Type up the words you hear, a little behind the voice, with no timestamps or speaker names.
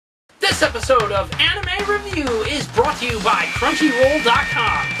This episode of Anime Review is brought to you by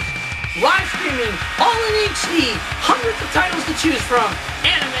Crunchyroll.com. Live streaming, all in HD, hundreds of titles to choose from,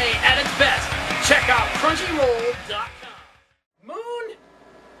 anime at its best. Check out Crunchyroll.com. Moon?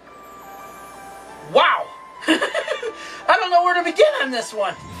 Wow. I don't know where to begin on this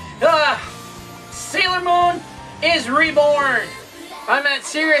one. Sailor Moon is reborn. I meant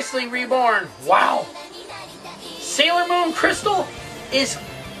seriously reborn. Wow. Sailor Moon Crystal is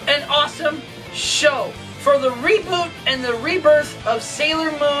an awesome show for the reboot and the rebirth of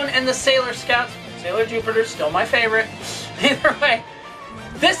Sailor Moon and the Sailor Scouts. Sailor Jupiter's still my favorite. Either way,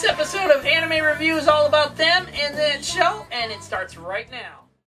 this episode of Anime Review is all about them and that show, and it starts right now.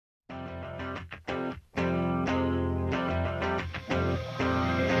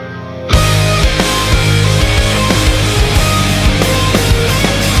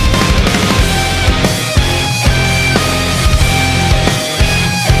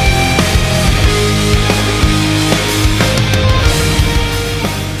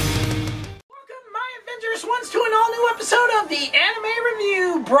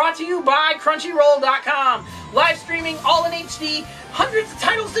 Brought to you by Crunchyroll.com. Live streaming, all in HD, hundreds of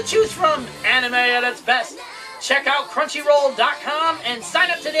titles to choose from, anime at its best. Check out Crunchyroll.com and sign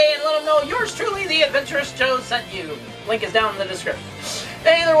up today and let them know yours truly, the Adventurous Joe, sent you. Link is down in the description.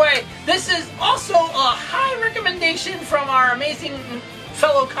 Either way, this is also a high recommendation from our amazing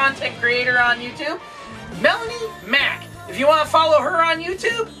fellow content creator on YouTube, Melonie Mac. If you want to follow her on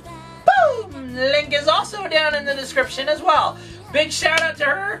YouTube, boom! Link is also down in the description as well. Big shout out to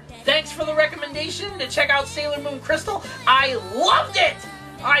her. Thanks for the recommendation to check out Sailor Moon Crystal. I loved it!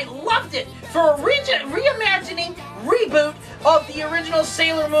 I loved it! For a reimagining, reboot of the original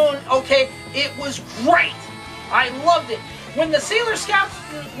Sailor Moon, okay, it was great. I loved it. When the Sailor Scouts,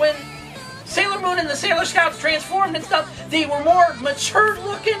 when Sailor Moon and the Sailor Scouts transformed and stuff, they were more mature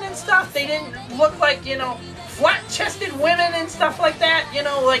looking and stuff. They didn't look like, you know, flat-chested women and stuff like that, you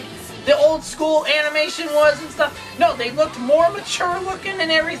know, like the old school animation was and stuff. No, they looked more mature looking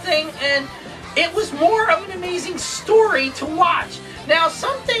and everything, and it was more of an amazing story to watch. Now,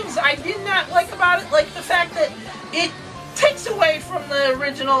 some things I did not like about it, like the fact that it takes away from the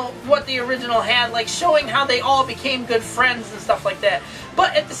original, what the original had, like showing how they all became good friends and stuff like that.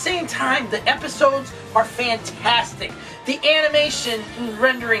 But at the same time, the episodes are fantastic. The animation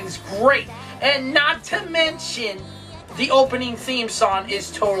rendering's great. And not to mention, the opening theme song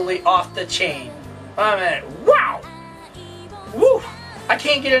is totally off the chain. I mean, wow! Woo! I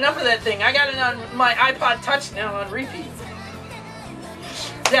can't get enough of that thing. I got it on my iPod Touch now on repeat.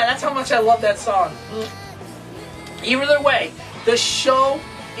 Yeah, that's how much I love that song. Either way, the show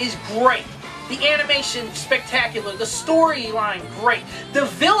is great. The animation, spectacular. The storyline, great. The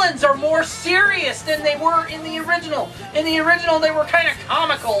villains are more serious than they were in the original. In the original, they were kind of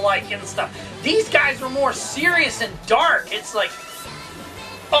comical-like and stuff. These guys were more serious and dark. It's like,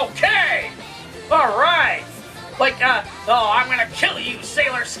 okay, all right. Like, oh, I'm gonna kill you,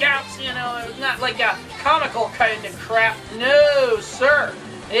 Sailor Scouts. You know, it's not like a comical kind of crap. No, sir.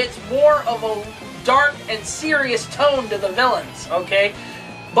 It's more of a dark and serious tone to the villains, okay?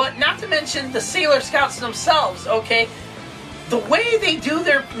 But not to mention the Sailor Scouts themselves, okay? The way they do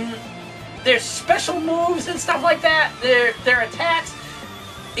their special moves and stuff like that, their attacks,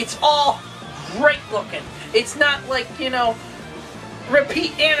 it's all great looking. It's not like, you know,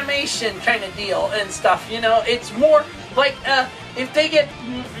 repeat animation kind of deal and stuff, you know? It's more like, if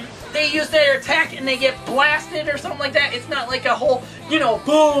they use their attack and they get blasted or something like that, it's not like a whole, you know,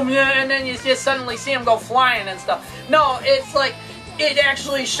 boom, yeah, and then you just suddenly see them go flying and stuff. No, it's like, it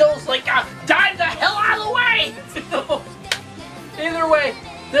actually shows like, dive the hell out of the way! Either way,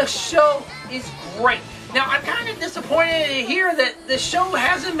 the show is great. Now, I'm kind of disappointed to hear that the show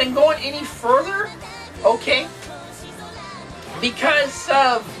hasn't been going any further, okay? Because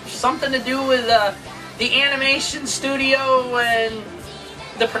of something to do with the animation studio and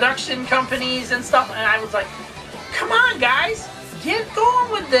the production companies and stuff, and I was like, come on, guys, get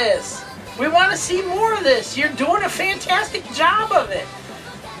going with this. We want to see more of this. You're doing a fantastic job of it.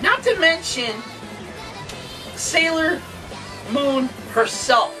 Not to mention Sailor Moon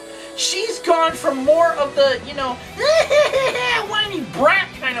herself. She's gone from more of the, you know, whiny brat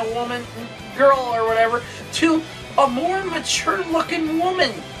kind of woman, girl or whatever, to a more mature looking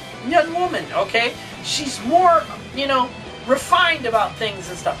woman, young woman, okay? She's more, you know, refined about things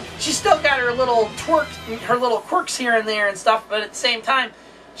and stuff. She's still got her little quirks here and there and stuff, but at the same time,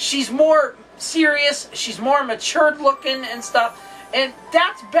 she's more serious, she's more matured looking and stuff, and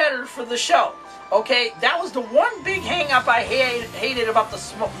that's better for the show. Okay, that was the one big hang-up I hated about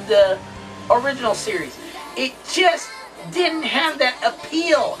the original series. It just didn't have that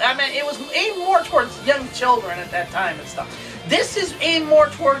appeal. I mean, it was aimed more towards young children at that time and stuff. This is aimed more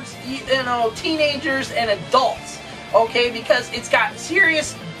towards, you know, teenagers and adults, okay, because it's got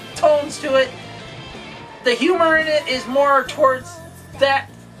serious tones to it. The humor in it is more towards that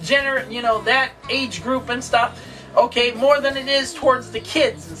that age group and stuff, okay, more than it is towards the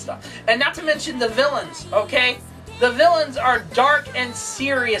kids and stuff. And not to mention the villains, okay? The villains are dark and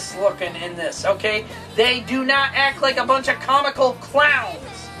serious looking in this, okay? They do not act like a bunch of comical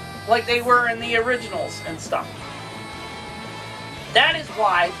clowns like they were in the originals and stuff. That is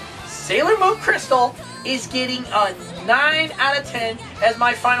why Sailor Moon Crystal is getting a 9 out of 10 as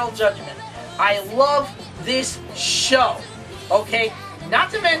my final judgment. I love this show, okay?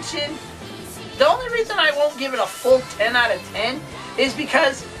 Not to mention, the only reason I won't give it a full 10 out of 10 is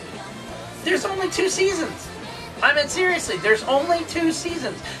because there's only 2 seasons. I mean, seriously, there's only 2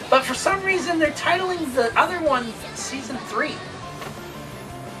 seasons. But for some reason, they're titling the other one Season 3.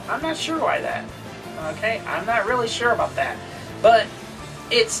 I'm not sure why that. Okay? I'm not really sure about that. But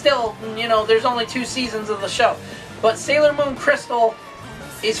it's still, you know, there's only 2 seasons of the show. But Sailor Moon Crystal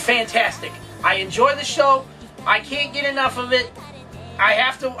is fantastic. I enjoy the show. I can't get enough of it.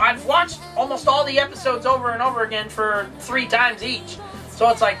 I've watched almost all the episodes over and over again for 3 times each. So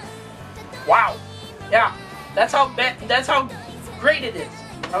it's like, wow. Yeah. That's how great it is.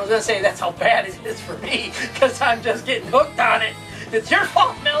 I was gonna say that's how bad it is for me, because I'm just getting hooked on it. It's your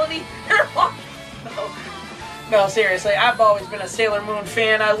fault, Melonie. Your fault. No, seriously, I've always been a Sailor Moon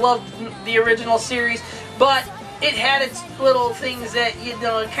fan. I loved the original series, but it had its little things that, you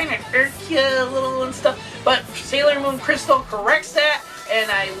know, kind of irk you a little and stuff. But Sailor Moon Crystal corrects that,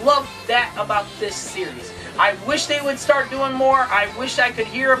 and I love that about this series. I wish they would start doing more. I wish I could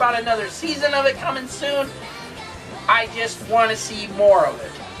hear about another season of it coming soon. I just want to see more of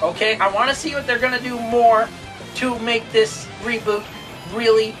it, okay? I want to see what they're going to do more to make this reboot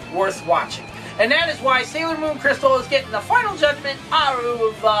really worth watching. And that is why Sailor Moon Crystal is getting the final judgment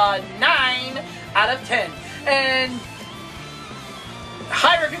of 9 out of 10. And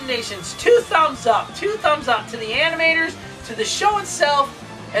high recommendations, 2 thumbs up. 2 thumbs up to the animators, to the show itself,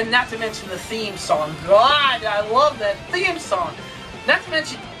 and not to mention the theme song. God, I love that theme song. Not to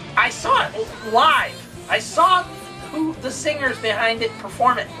mention, I saw it live. I saw who the singers behind it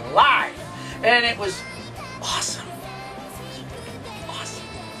perform it live, and it was awesome. Awesome.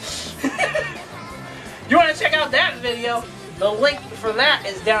 You want to check out that video? The link for that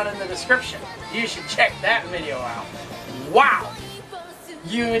is down in the description. You should check that video out. Wow.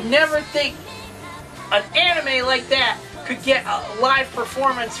 You would never think an anime like that could get a live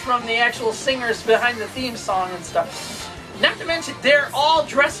performance from the actual singers behind the theme song and stuff. Not to mention, they're all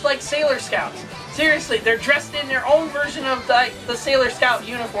dressed like Sailor Scouts. Seriously, they're dressed in their own version of the Sailor Scout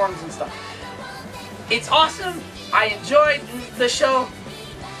uniforms and stuff. It's awesome. I enjoyed the show,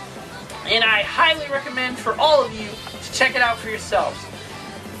 and I highly recommend for all of you to check it out for yourselves.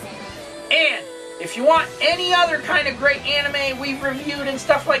 And if you want any other kind of great anime we've reviewed and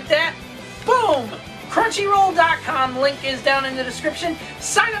stuff like that, boom! Crunchyroll.com, link is down in the description.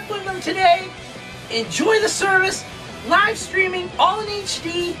 Sign up with them today. Enjoy the service. Live streaming, all in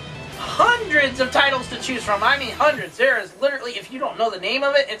HD. Hundreds of titles to choose from. I mean hundreds. There is literally, if you don't know the name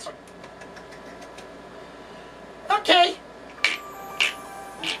of it, it's... Okay.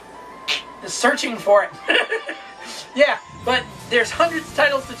 Just searching for it. Yeah, but there's hundreds of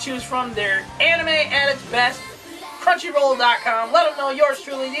titles to choose from. They're anime at its best. Crunchyroll.com. Let them know yours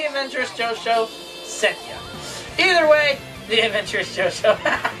truly, The Adventurous Joe Show, sent you. Either way, The Adventurous Joe Show.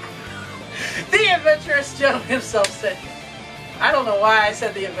 The Adventurous Joe himself sent you. I don't know why I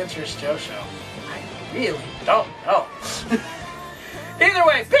said The Adventurous Joe Show. I really don't know. Either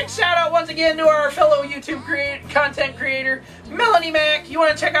way, big shout out once again to our fellow YouTube content creator, Melonie Mac. You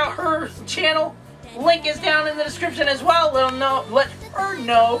want to check out her channel? Link is down in the description as well. Let her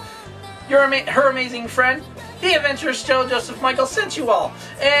know her amazing friend, The Adventurous Joe Joseph Michael, sent you all.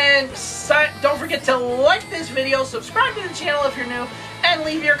 And don't forget to like this video, subscribe to the channel if you're new, and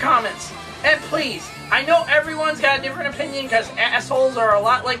leave your comments. And please, I know everyone's got a different opinion because assholes are a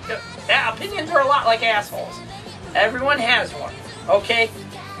lot like... opinions are a lot like assholes. Everyone has one, okay?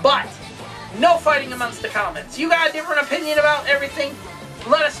 But, no fighting amongst the comments. You got a different opinion about everything?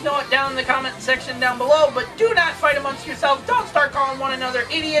 Let us know it down in the comment section down below, but do not fight amongst yourselves. Don't start calling one another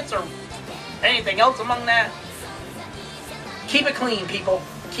idiots or anything else among that. Keep it clean, people.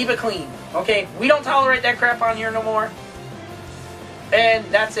 Keep it clean, okay? We don't tolerate that crap on here no more. And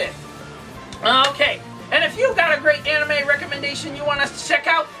that's it. Okay, and if you've got a great anime recommendation you want us to check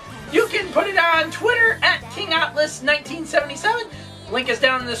out, you can put it on Twitter at KingAtlas1977. Link is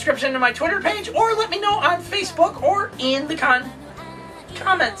down in the description to my Twitter page, or let me know on Facebook or in the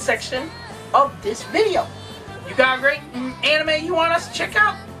comment section of this video. You got a great anime you want us to check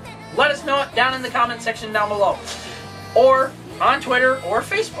out? Let us know it down in the comment section down below. Or on Twitter or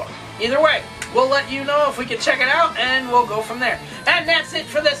Facebook. Either way, we'll let you know if we can check it out, and we'll go from there. And that's it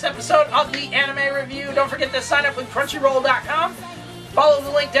for this episode of the Anime Review. Don't forget to sign up with Crunchyroll.com. Follow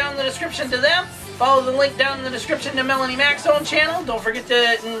the link down in the description to them. Follow the link down in the description to Melonie Mac's own channel. Don't forget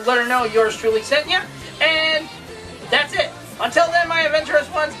to let her know yours truly sent you. And that's it. Until then, my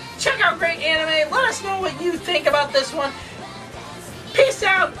adventurous ones, check out great anime. Let us know what you think about this one. Peace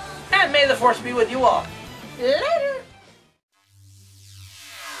out, and may the force be with you all. Later.